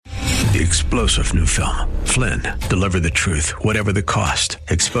The explosive new film, Flynn, deliver the truth, whatever the cost,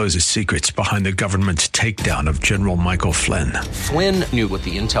 exposes secrets behind the government's takedown of General Michael Flynn. Flynn knew what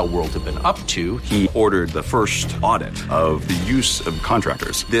the intel world had been up to. He ordered the first audit of the use of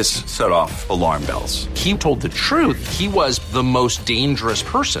contractors. This set off alarm bells. He told the truth. He was the most dangerous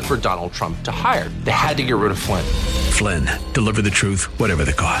person for Donald Trump to hire. They had to get rid of Flynn. Flynn, deliver the truth, whatever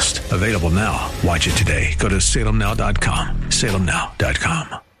the cost. Available now. Watch it today. Go to salemnow.com.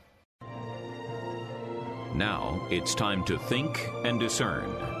 salemnow.com. Now it's time to think and discern.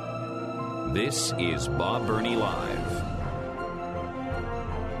 This is Bob Burney Live.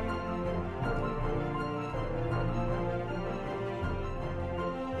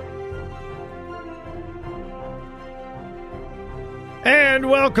 And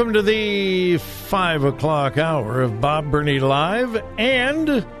welcome to the 5 o'clock hour of Bob Burney Live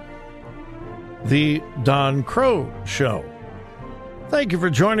and the Don Crow Show. Thank you for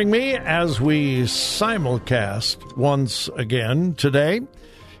joining me as we simulcast once again today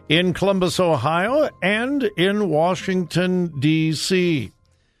in Columbus, Ohio, and in Washington, D.C.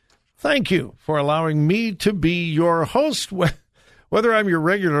 Thank you for allowing me to be your host, whether I'm your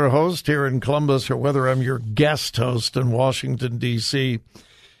regular host here in Columbus or whether I'm your guest host in Washington, D.C.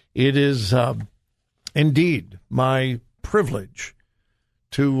 It is indeed my privilege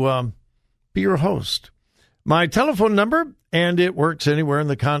to be your host. My telephone number, and it works anywhere in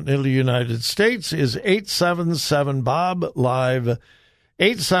the continental United States, is 877-BOB-LIVE,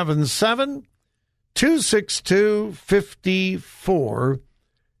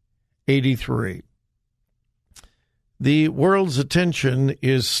 877-262-5483. The world's attention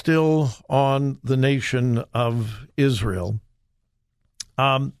is still on the nation of Israel.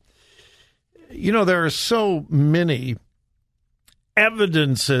 There are so many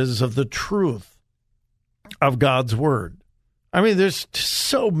evidences of the truth of God's Word. I mean, there's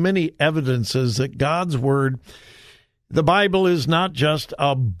so many evidences that God's Word, the Bible, is not just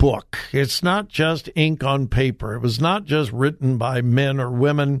a book. It's not just ink on paper. It was not just written by men or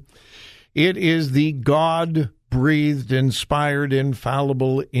women. It is the God-breathed, inspired,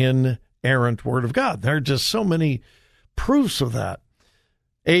 infallible, inerrant Word of God. There are just so many proofs of that.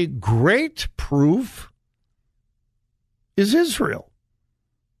 A great proof is Israel.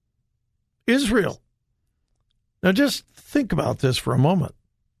 Israel. Now, just think about this for a moment.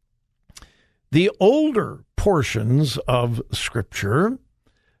 The older portions of Scripture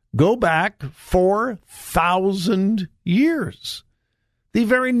go back 4,000 years. The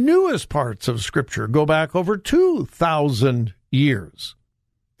very newest parts of Scripture go back over 2,000 years.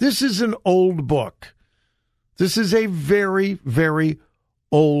 This is an old book. This is a very, very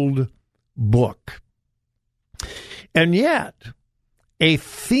old book. And yet, a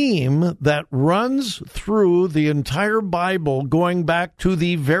theme that runs through the entire Bible, going back to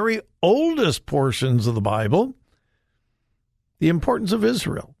the very oldest portions of the Bible, the importance of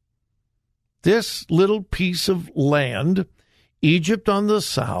Israel. This little piece of land, Egypt on the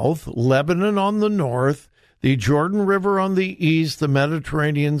south, Lebanon on the north, the Jordan River on the east, the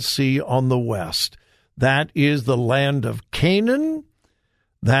Mediterranean Sea on the west. That is the land of Canaan.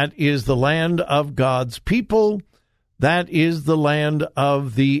 That is the land of God's people. That is the land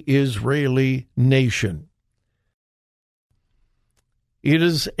of the Israeli nation. It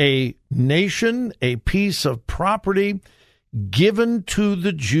is a nation, a piece of property given to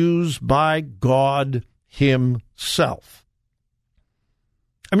the Jews by God Himself.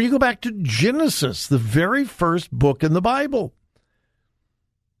 I mean, you go back to Genesis, the very first book in the Bible.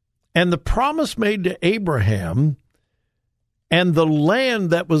 And the promise made to Abraham and the land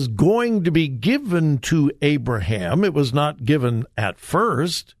that was going to be given to Abraham, it was not given at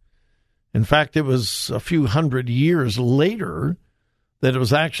first. In fact, it was a few hundred years later that it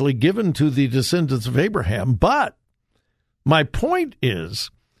was actually given to the descendants of Abraham. But my point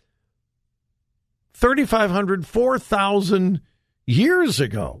is, 3,500, 4,000 years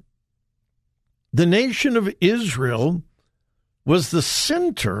ago, the nation of Israel was the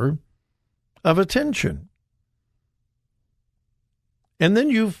center of attention. And then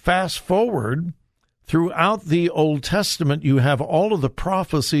you fast forward throughout the Old Testament, you have all of the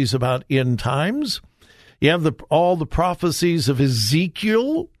prophecies about end times. You have all the prophecies of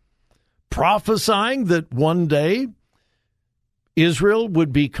Ezekiel prophesying that one day Israel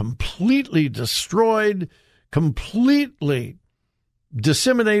would be completely destroyed, completely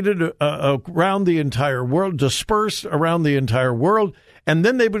disseminated around the entire world, dispersed around the entire world, and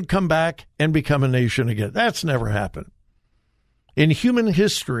then they would come back and become a nation again. That's never happened. In human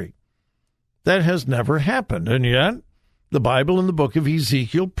history, that has never happened. And yet, the Bible in the book of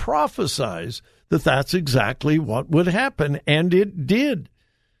Ezekiel prophesies that that's exactly what would happen, and it did.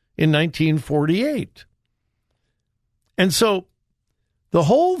 in 1948. And so the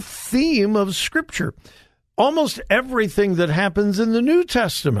whole theme of Scripture, almost everything that happens in the New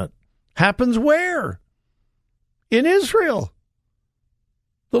Testament, happens where? In Israel,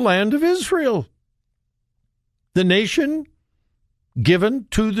 the land of Israel, the nation given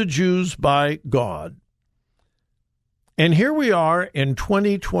to the Jews by God. And here we are in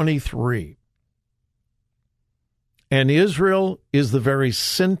 2023. And Israel is the very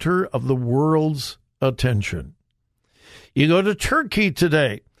center of the world's attention. You go to Turkey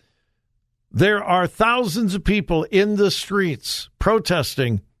today, there are thousands of people in the streets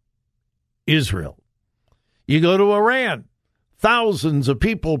protesting Israel. You go to Iran, thousands of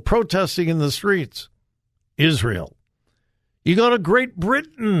people protesting in the streets, Israel. You go to Great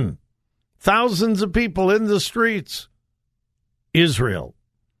Britain, thousands of people in the streets, Israel.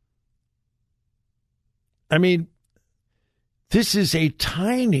 I mean, this is a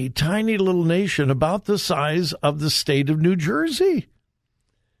tiny, tiny little nation about the size of the state of New Jersey.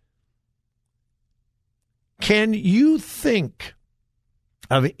 Can you think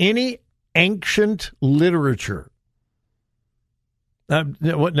of any ancient literature? Now,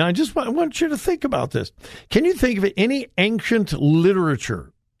 I want you to think about this. Can you think of any ancient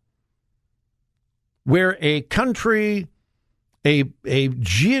literature where a country, a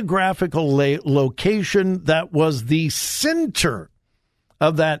geographical location that was the center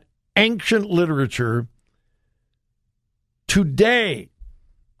of that ancient literature today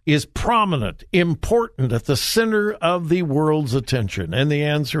is prominent, important, at the center of the world's attention? And the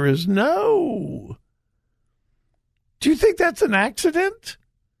answer is no. Do you think that's an accident?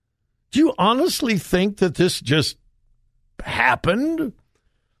 Do you honestly think that this just happened?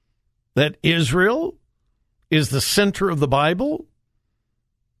 That Israel is the center of the Bible,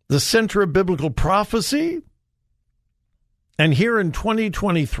 the center of biblical prophecy? And here in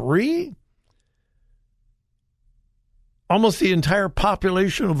 2023, almost the entire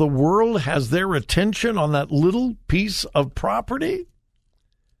population of the world has their attention on that little piece of property?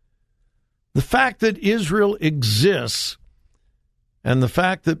 The fact that Israel exists and the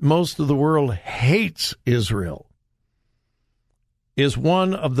fact that most of the world hates Israel is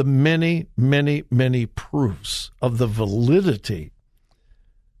one of the many, many, many proofs of the validity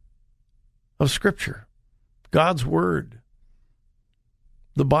of Scripture, God's Word,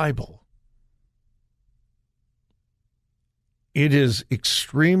 the Bible. It is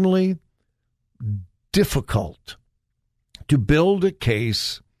extremely difficult to build a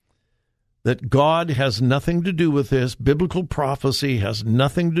case that God has nothing to do with this, biblical prophecy has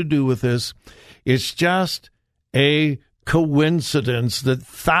nothing to do with this. It's just a coincidence that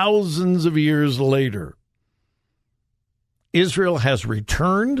thousands of years later, Israel has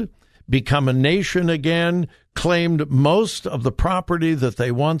returned, become a nation again, claimed most of the property that they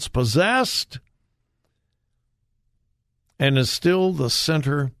once possessed, and is still the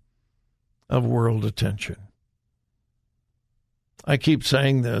center of world attention. I keep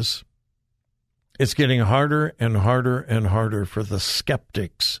saying this. It's getting harder and harder and harder for the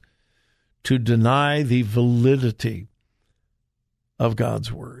skeptics to deny the validity of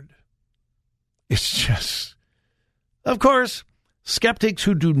God's Word. It's just, of course, skeptics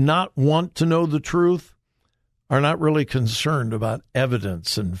who do not want to know the truth are not really concerned about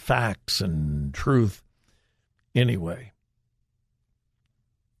evidence and facts and truth anyway.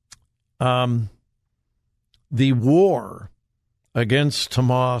 The war against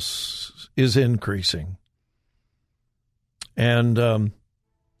Hamas is increasing. And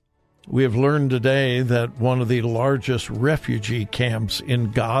we have learned today that one of the largest refugee camps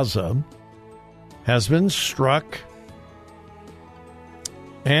in Gaza has been struck,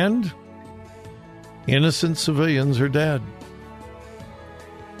 and innocent civilians are dead.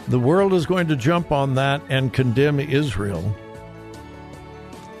 The world is going to jump on that and condemn Israel,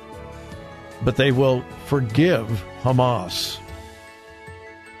 but they will forgive Hamas.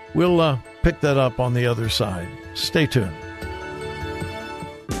 We'll pick that up on the other side. Stay tuned.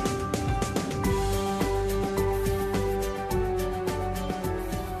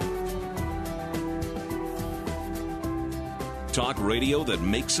 Talk radio that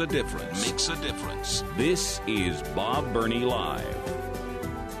makes a difference. Makes a difference. This is Bob Burney Live.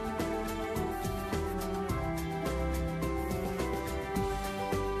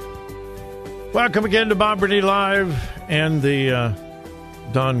 Welcome again to Bob Burney Live and the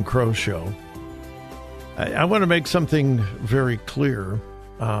Don Crow Show. I want to make something very clear.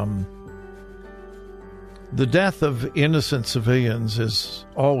 The death of innocent civilians is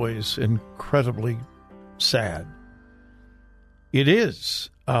always incredibly sad. It is.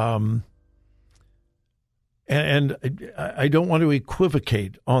 And I don't want to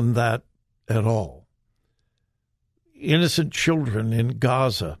equivocate on that at all. Innocent children in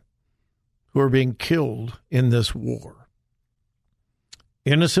Gaza who are being killed in this war.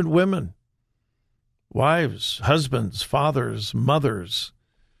 Innocent women, wives, husbands, fathers, mothers,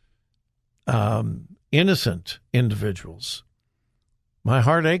 innocent individuals. My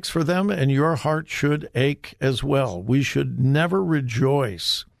heart aches for them, and your heart should ache as well. We should never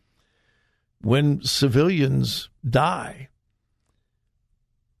rejoice when civilians die.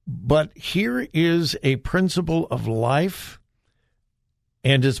 But here is a principle of life,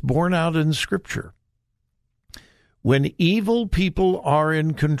 and it's borne out in Scripture. When evil people are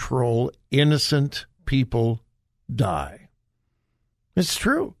in control, innocent people die. It's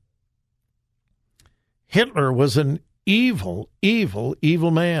true. Hitler was an evil, evil,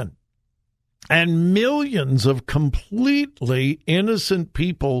 evil man. And millions of completely innocent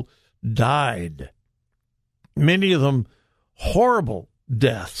people died. Many of them horrible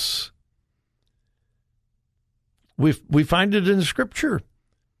deaths. We find it in Scripture.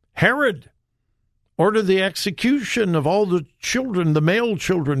 Herod ordered the execution of all the children, the male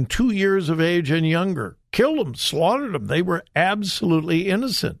children, 2 years of age and younger. Killed them, slaughtered them. They were absolutely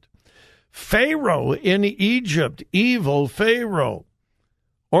innocent. Pharaoh in Egypt, evil Pharaoh,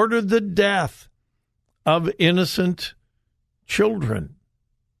 ordered the death of innocent children.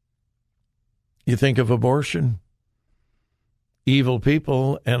 You think of abortion. Evil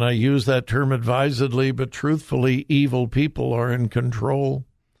people, and I use that term advisedly, but truthfully, evil people are in control.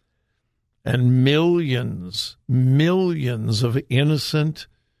 And millions of innocent,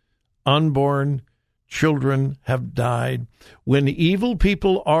 unborn children have died. When evil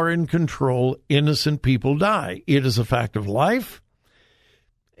people are in control, innocent people die. It is a fact of life,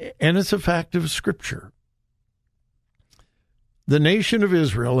 and it's a fact of Scripture. The nation of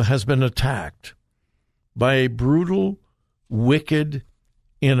Israel has been attacked by a brutal, wicked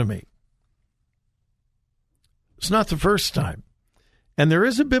enemy. It's not the first time. And there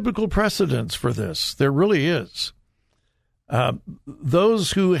is a biblical precedence for this. There really is.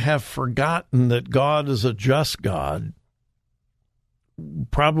 Those who have forgotten that God is a just God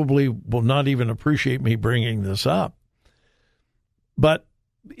probably will not even appreciate me bringing this up. But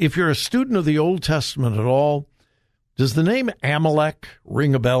if you're a student of the Old Testament at all, does the name Amalek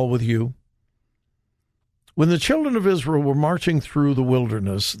ring a bell with you? When the children of Israel were marching through the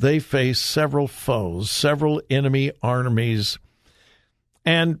wilderness, they faced several foes, several enemy armies,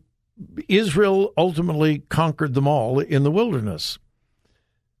 and Israel ultimately conquered them all in the wilderness.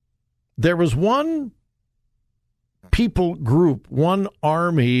 There was one people group, one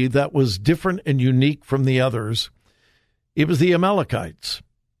army that was different and unique from the others. It was the Amalekites.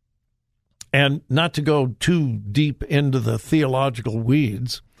 And not to go too deep into the theological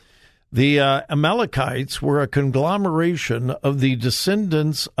weeds, the Amalekites were a conglomeration of the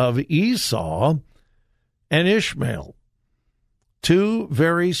descendants of Esau and Ishmael. Two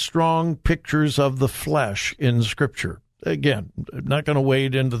very strong pictures of the flesh in Scripture. Again, I'm not going to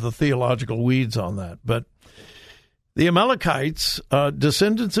wade into the theological weeds on that, but the Amalekites,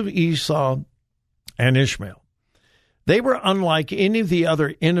 descendants of Esau and Ishmael, they were unlike any of the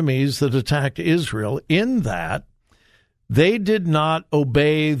other enemies that attacked Israel in that they did not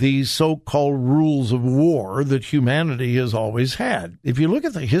obey the so-called rules of war that humanity has always had. If you look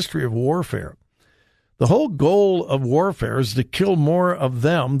at the history of warfare, the whole goal of warfare is to kill more of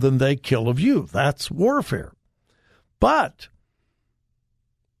them than they kill of you. That's warfare. But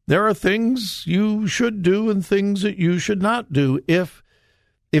there are things you should do and things that you should not do if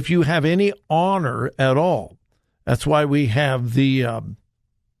you have any honor at all. That's why we have the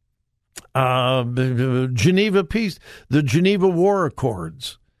Geneva Peace, the Geneva War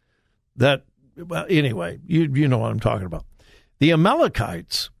Accords. That, well, anyway, you know what I'm talking about. The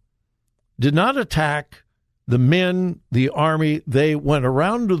Amalekites did not attack the men, the army. They went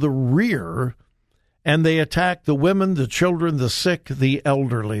around to the rear, and they attacked the women, the children, the sick, the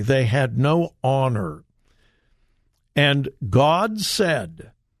elderly. They had no honor. And God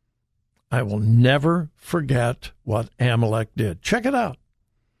said, I will never forget what Amalek did. Check it out.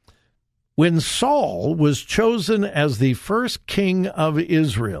 When Saul was chosen as the first king of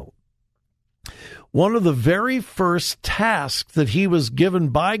Israel, one of the very first tasks that he was given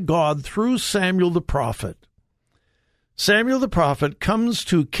by God through Samuel the prophet, Samuel the prophet comes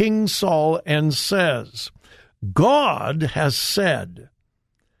to King Saul and says, God has said,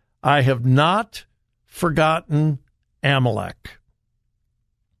 I have not forgotten Amalek.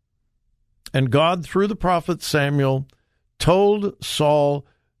 And God, through the prophet Samuel, told Saul,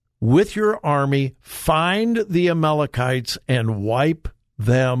 with your army, find the Amalekites and wipe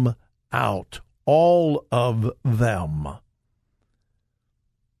them out. all of them.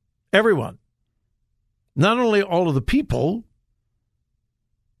 Everyone. Not only all of the people,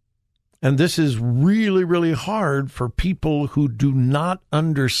 and this is really, really hard for people who do not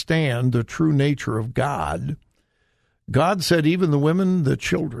understand the true nature of God. God said even the women, the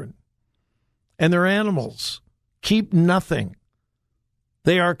children, and their animals keep nothing.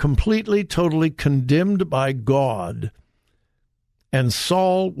 They are completely, totally condemned by God. And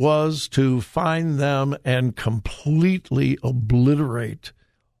Saul was to find them and completely obliterate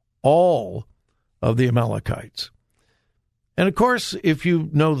all of the Amalekites. And of course, if you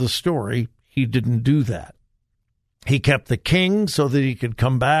know the story, he didn't do that. He kept the king so that he could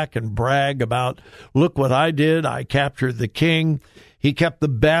come back and brag about, look what I did, I captured the king. He kept the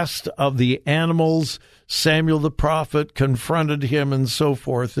best of the animals. Samuel the prophet confronted him and so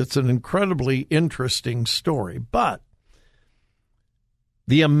forth. It's an incredibly interesting story. But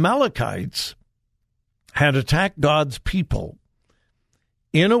the Amalekites had attacked God's people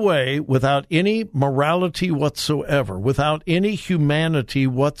in a way without any morality whatsoever, without any humanity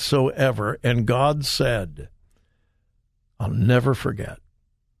whatsoever. And God said, I'll never forget.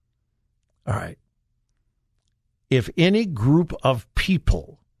 All right. If any group of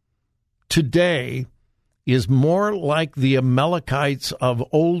people today is more like the Amalekites of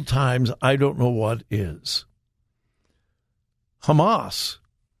old times, I don't know what is. Hamas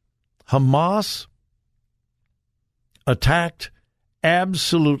attacked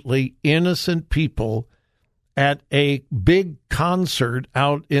absolutely innocent people at a big concert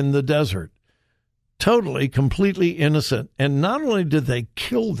out in the desert. Totally, completely innocent. And not only did they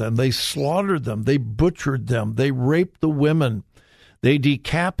kill them, they slaughtered them, they butchered them, they raped the women, they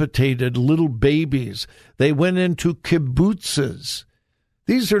decapitated little babies, they went into kibbutzes.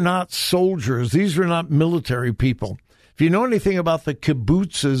 These are not soldiers, these are not military people. If you know anything about the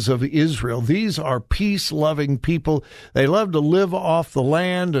kibbutzes of Israel, these are peace-loving people. They love to live off the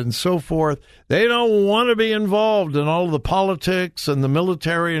land and so forth. They don't want to be involved in all of the politics and the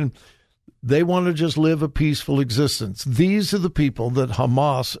military, and they want to just live a peaceful existence. These are the people that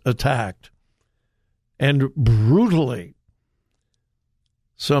Hamas attacked. And brutally,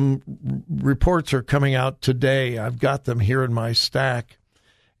 some reports are coming out today. I've got them here in my stack.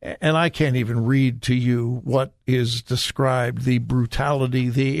 And I can't even read to you what is described, the brutality,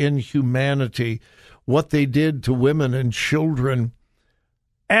 the inhumanity, what they did to women and children,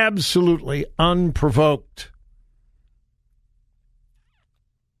 absolutely unprovoked.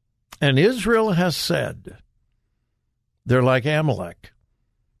 And Israel has said they're like Amalek.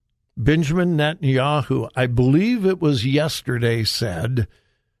 Benjamin Netanyahu, I believe it was yesterday, said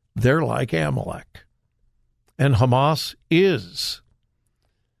they're like Amalek. And Hamas is.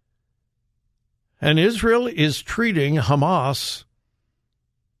 And Israel is treating Hamas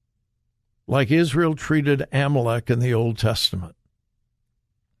like Israel treated Amalek in the Old Testament.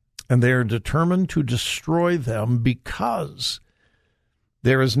 And they are determined to destroy them because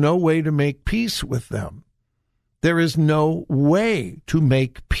there is no way to make peace with them. There is no way to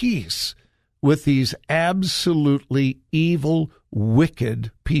make peace with these absolutely evil, wicked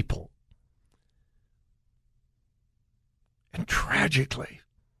people. And tragically,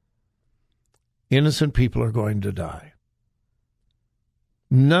 innocent people are going to die.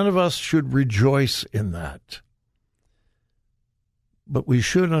 None of us should rejoice in that. But we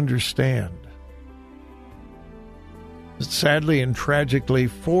should understand that sadly and tragically,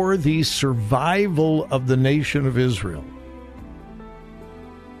 for the survival of the nation of Israel,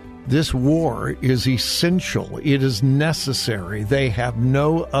 this war is essential. It is necessary. They have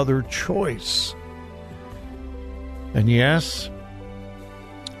no other choice. And yes,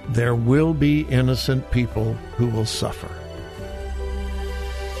 there will be innocent people who will suffer.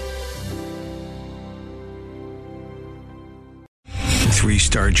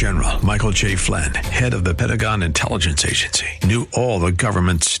 Three-star General Michael J. Flynn, head of the Pentagon Intelligence Agency, knew all the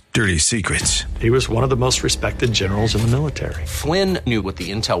government's dirty secrets. He was one of the most respected generals in the military. Flynn knew what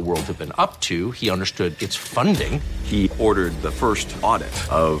the intel world had been up to. He understood its funding. He ordered the first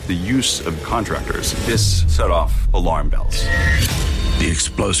audit of the use of contractors. This set off alarm bells. The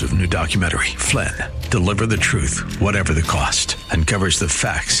explosive new documentary, Flynn, Deliver the Truth, Whatever the Cost, uncovers the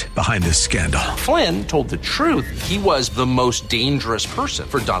facts behind this scandal. Flynn told the truth. He was the most dangerous person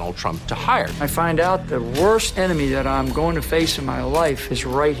for Donald Trump to hire. I find out the worst enemy that I'm going to face in my life is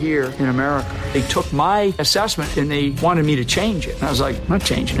right here in America. They took my assessment and they wanted me to change it. And I was like, I'm not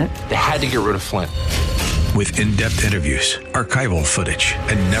changing it. They had to get rid of Flynn. With in-depth interviews, archival footage,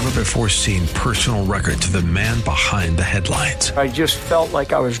 and never-before-seen personal records of the man behind the headlines. I just felt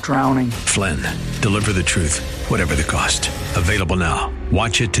like I was drowning. Flynn, deliver the truth, whatever the cost. Available now.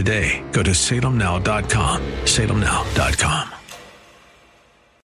 Watch it today. Go to salemnow.com. salemnow.com.